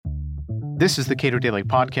This is the Cato Daily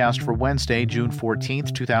Podcast for Wednesday, June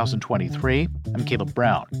 14th, 2023. I'm Caleb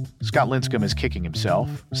Brown. Scott Linscomb is kicking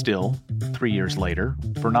himself, still, 3 years later,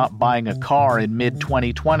 for not buying a car in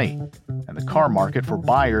mid-2020. And the car market for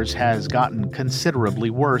buyers has gotten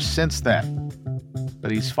considerably worse since then.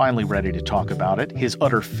 But he's finally ready to talk about it, his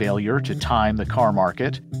utter failure to time the car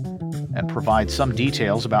market, and provide some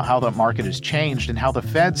details about how that market has changed and how the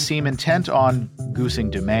Fed seem intent on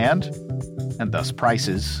goosing demand and thus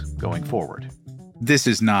prices going forward. This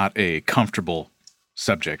is not a comfortable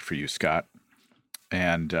subject for you, Scott.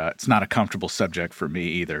 And it's not a comfortable subject for me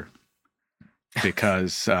either.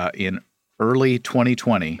 Because in early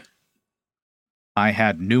 2020, I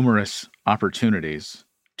had numerous opportunities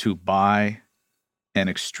to buy an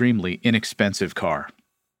extremely inexpensive car.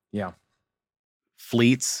 Yeah.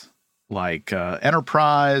 Fleets like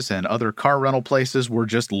Enterprise and other car rental places were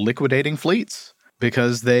just liquidating fleets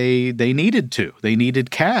because they needed to. They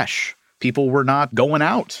needed cash. People were not going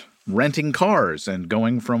out, renting cars and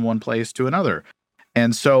going from one place to another.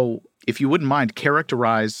 And so, if you wouldn't mind,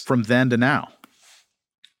 characterize from then to now.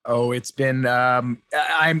 Oh, it's been,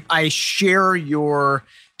 I share your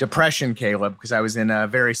depression, Caleb, because I was in a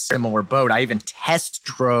very similar boat. I even test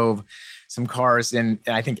drove some cars in,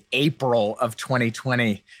 I think, April of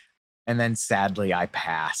 2020. And then sadly, I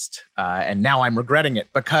passed. And now I'm regretting it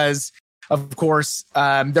because, of course,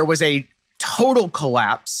 there was a total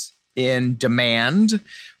collapse in demand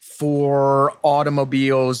for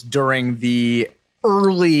automobiles during the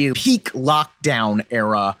early peak lockdown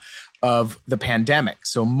era of the pandemic.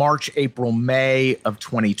 So March, April, May of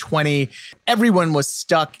 2020, everyone was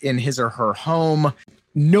stuck in his or her home.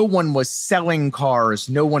 No one was selling cars.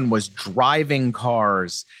 No one was driving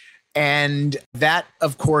cars. And that,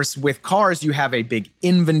 of course, with cars, you have a big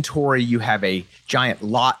inventory. You have a giant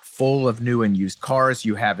lot full of new and used cars.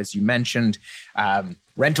 You have, as you mentioned,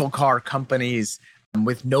 rental car companies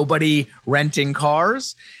with nobody renting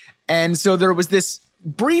cars. And so there was this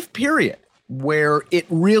brief period where it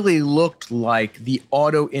really looked like the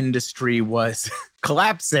auto industry was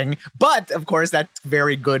collapsing. But, of course, that's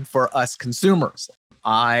very good for us consumers.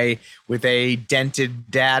 I, with a dented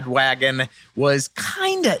dad wagon, was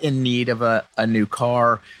kind of in need of a new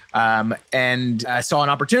car and saw an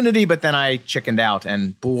opportunity, but then I chickened out,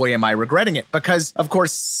 and boy, am I regretting it. Because, of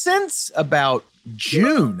course, since about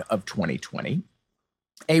June of 2020,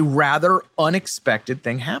 a rather unexpected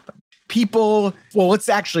thing happened.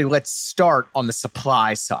 Let's start on the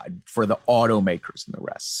supply side for the automakers and the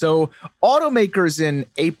rest. So automakers in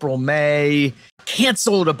April, May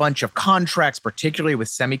canceled a bunch of contracts, particularly with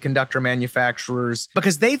semiconductor manufacturers,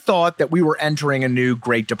 because they thought that we were entering a new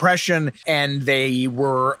Great Depression and they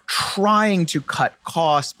were trying to cut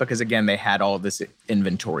costs because, again, they had all this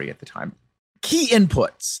inventory at the time. Key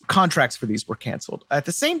inputs, contracts for these were canceled. At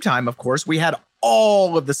the same time, of course, we had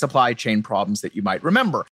all of the supply chain problems that you might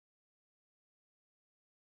remember.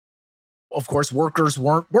 Of course, workers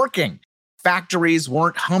weren't working. Factories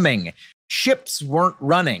weren't humming. Ships weren't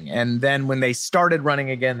running. And then when they started running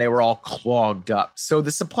again, they were all clogged up. So the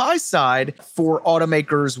supply side for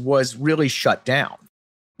automakers was really shut down.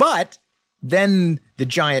 But then the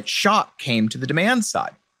giant shock came to the demand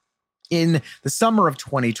side. In the summer of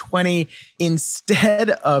 2020,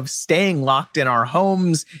 instead of staying locked in our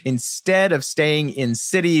homes, instead of staying in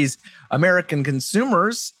cities, American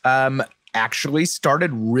consumers actually started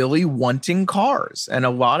really wanting cars. And a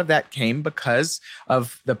lot of that came because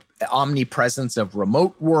of the omnipresence of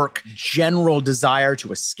remote work, general desire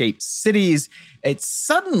to escape cities. It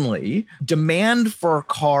suddenly, demand for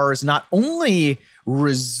cars not only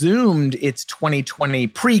resumed its 2020,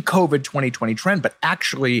 pre-COVID 2020 trend, but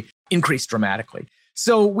actually increased dramatically.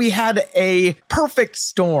 So we had a perfect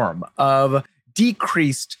storm of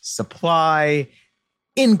decreased supply,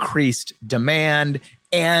 increased demand,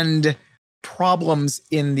 and problems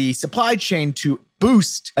in the supply chain to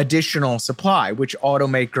boost additional supply, which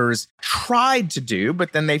automakers tried to do,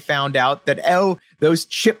 but then they found out that, those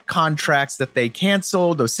chip contracts that they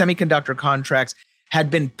canceled, those semiconductor contracts, had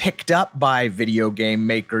been picked up by video game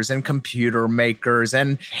makers and computer makers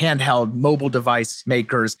and handheld mobile device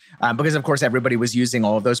makers, because, of course, everybody was using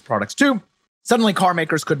all of those products too. Suddenly, car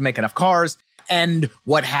makers couldn't make enough cars. And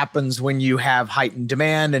what happens when you have heightened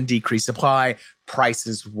demand and decreased supply?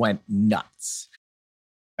 Prices went nuts.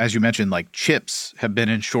 As you mentioned, like chips have been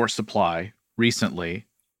in short supply recently.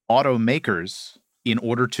 Automakers, in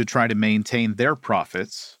order to try to maintain their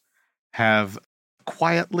profits, have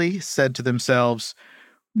quietly said to themselves,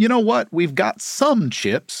 you know what? We've got some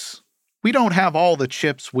chips. We don't have all the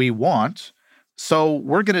chips we want. So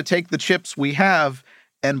we're going to take the chips we have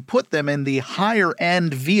and put them in the higher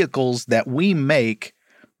end vehicles that we make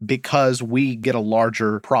because we get a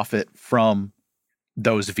larger profit from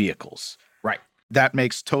those vehicles. Right. That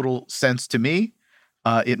makes total sense to me.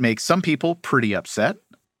 It makes some people pretty upset.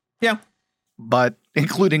 Yeah. But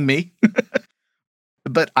including me.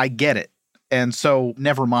 But I get it. And so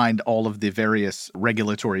never mind all of the various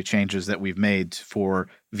regulatory changes that we've made for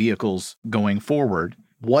vehicles going forward.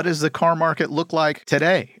 What does the car market look like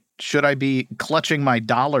today? Should I be clutching my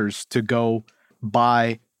dollars to go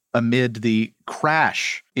buy amid the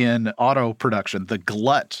crash in auto production, the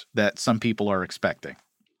glut that some people are expecting?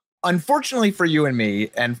 Unfortunately for you and me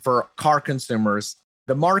and for car consumers,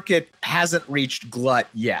 the market hasn't reached glut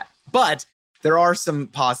yet, but there are some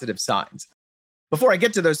positive signs. Before I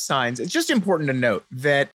get to those signs, it's just important to note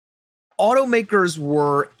that automakers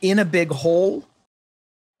were in a big hole.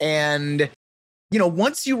 And,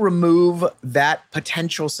 once you remove that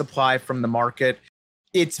potential supply from the market,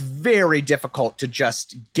 it's very difficult to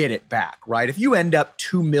just get it back, right? If you end up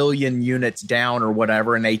 2 million units down or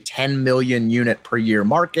whatever in a 10 million unit per year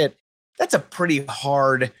market, that's a pretty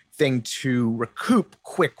hard thing to recoup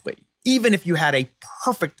quickly, even if you had a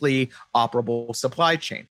perfectly operable supply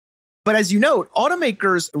chain. But as you note,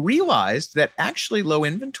 automakers realized that actually low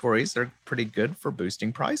inventories are pretty good for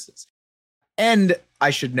boosting prices. And I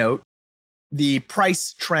should note, the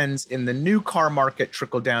price trends in the new car market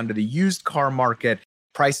trickle down to the used car market.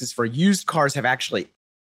 Prices for used cars have actually,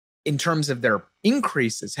 in terms of their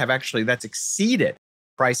increases, that's exceeded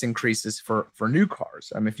price increases for new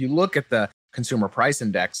cars. If you look at the consumer price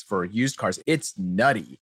index for used cars, it's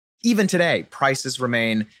nutty. Even today, prices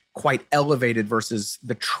remain quite elevated versus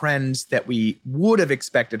the trends that we would have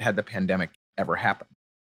expected had the pandemic ever happened.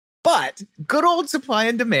 But good old supply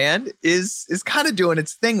and demand is kind of doing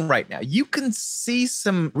its thing right now. You can see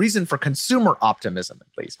some reason for consumer optimism,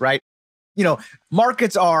 at least, right?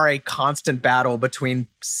 Markets are a constant battle between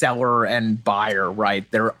seller and buyer, right?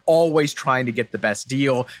 They're always trying to get the best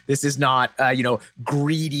deal. This is not,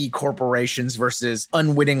 greedy corporations versus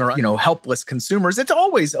unwitting or, helpless consumers. It's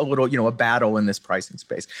always a little, a battle in this pricing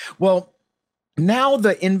space. Well, now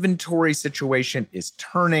the inventory situation is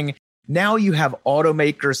turning. Now you have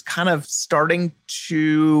automakers kind of starting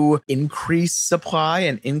to increase supply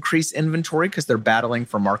and increase inventory because they're battling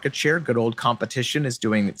for market share. Good old competition is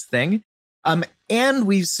doing its thing. And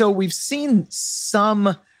we've seen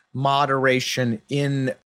some moderation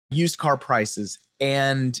in used car prices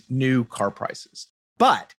and new car prices.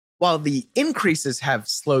 But while the increases have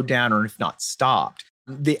slowed down or if not stopped,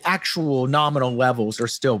 the actual nominal levels are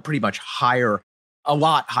still pretty much higher, a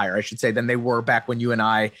lot higher, I should say, than they were back when you and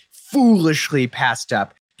I foolishly passed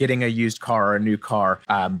up getting a used car or a new car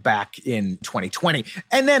back in 2020.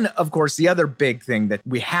 And then, of course, the other big thing that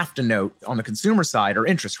we have to note on the consumer side are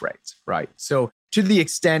interest rates, right? So to the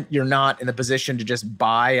extent you're not in the position to just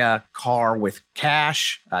buy a car with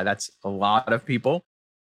cash, that's a lot of people.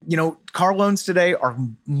 Car loans today are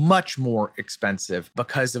much more expensive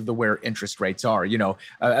because of where interest rates are.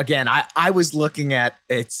 Again, I was looking at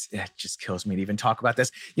it just kills me to even talk about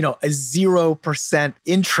this. A 0%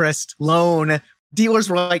 interest loan. Dealers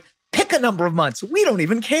were like, pick a number of months. We don't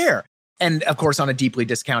even care. And of course, on a deeply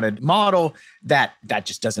discounted model, that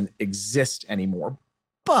just doesn't exist anymore.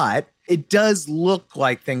 But it does look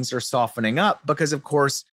like things are softening up because, of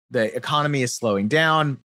course, the economy is slowing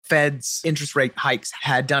down. Fed's interest rate hikes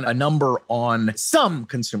had done a number on some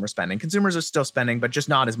consumer spending. Consumers are still spending, but just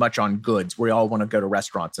not as much on goods. We all want to go to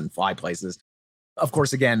restaurants and fly places. Of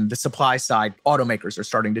course, again, the supply side, automakers are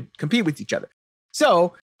starting to compete with each other.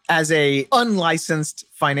 So as a unlicensed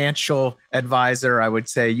financial advisor, I would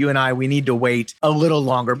say you and I, we need to wait a little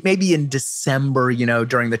longer, maybe in December,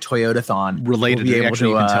 during the Toyotathon. Related, we'll be able actually,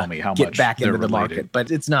 to you can tell me how get much back into the related. market,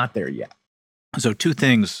 but it's not there yet. So two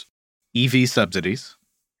things, EV subsidies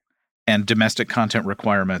and domestic content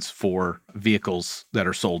requirements for vehicles that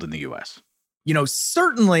are sold in the U.S.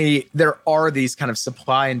 Certainly there are these kind of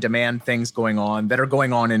supply and demand things going on that are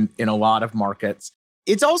going on in a lot of markets.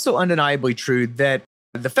 It's also undeniably true that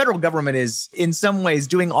the federal government is in some ways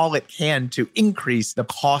doing all it can to increase the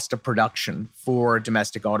cost of production for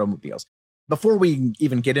domestic automobiles. Before we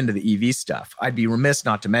even get into the EV stuff, I'd be remiss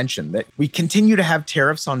not to mention that we continue to have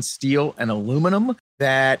tariffs on steel and aluminum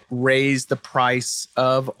that raise the price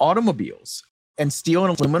of automobiles. And steel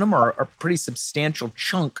and aluminum are a pretty substantial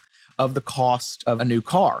chunk of the cost of a new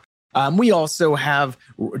car. We also have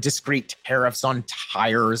discrete tariffs on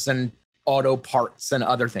tires and auto parts and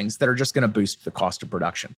other things that are just going to boost the cost of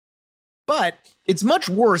production. But it's much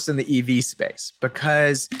worse in the EV space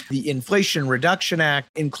because the Inflation Reduction Act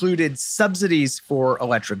included subsidies for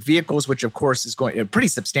electric vehicles, which of course is going pretty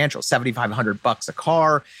substantial, $7,500 a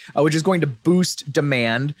car, which is going to boost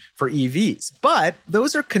demand for EVs. But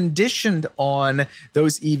those are conditioned on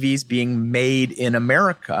those EVs being made in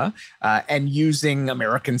America and using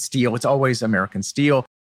American steel. It's always American steel.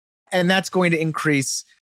 And that's going to increase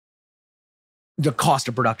the cost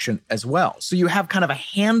of production as well. So you have kind of a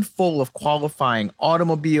handful of qualifying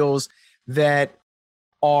automobiles that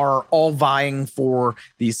are all vying for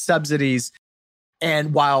these subsidies.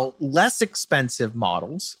 And while less expensive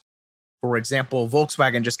models, for example,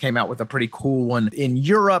 Volkswagen just came out with a pretty cool one in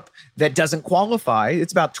Europe that doesn't qualify.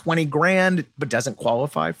 It's about 20 grand, but doesn't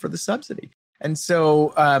qualify for the subsidy. And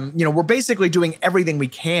so, we're basically doing everything we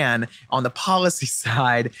can on the policy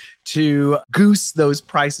side to goose those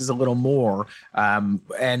prices a little more.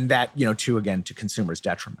 And that, to consumers'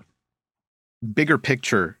 detriment. Bigger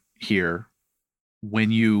picture here,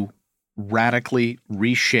 when you radically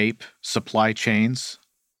reshape supply chains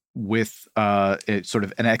with sort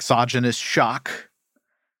of an exogenous shock,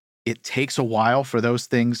 it takes a while for those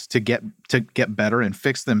things to get better and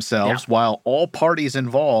fix themselves, while all parties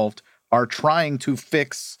involved are trying to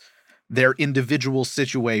fix their individual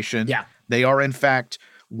situation. Yeah. They are, in fact,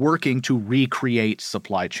 working to recreate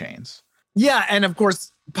supply chains. Yeah. And of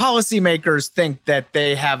course, policymakers think that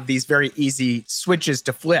they have these very easy switches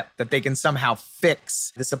to flip, that they can somehow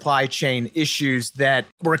fix the supply chain issues that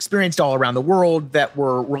were experienced all around the world, that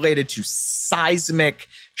were related to seismic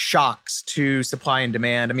shocks to supply and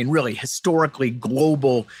demand. I mean, really historically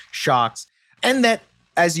global shocks. And that,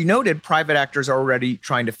 as you noted, private actors are already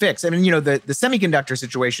trying to fix. I mean, the semiconductor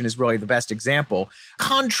situation is really the best example.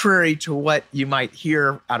 Contrary to what you might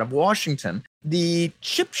hear out of Washington, the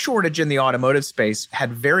chip shortage in the automotive space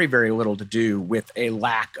had very, very little to do with a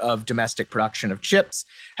lack of domestic production of chips,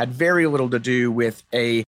 had very little to do with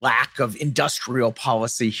a lack of industrial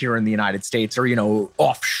policy here in the United States or,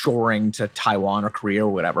 offshoring to Taiwan or Korea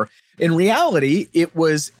or whatever. In reality, it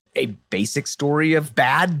was a basic story of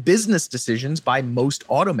bad business decisions by most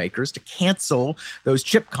automakers to cancel those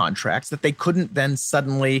chip contracts that they couldn't then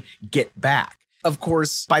suddenly get back. Of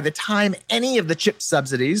course, by the time any of the chip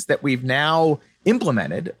subsidies that we've now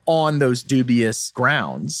implemented on those dubious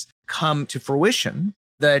grounds come to fruition,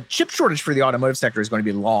 the chip shortage for the automotive sector is going to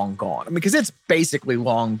be long gone. Because it's basically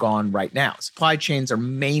long gone right now. Supply chains are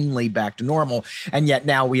mainly back to normal. And yet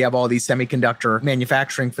now we have all these semiconductor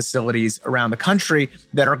manufacturing facilities around the country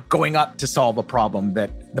that are going up to solve a problem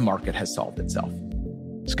that the market has solved itself.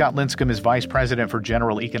 Scott Linscomb is Vice President for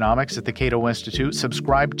General Economics at the Cato Institute.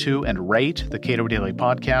 Subscribe to and rate the Cato Daily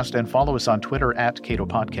Podcast and follow us on Twitter @Cato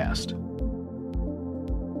Podcast.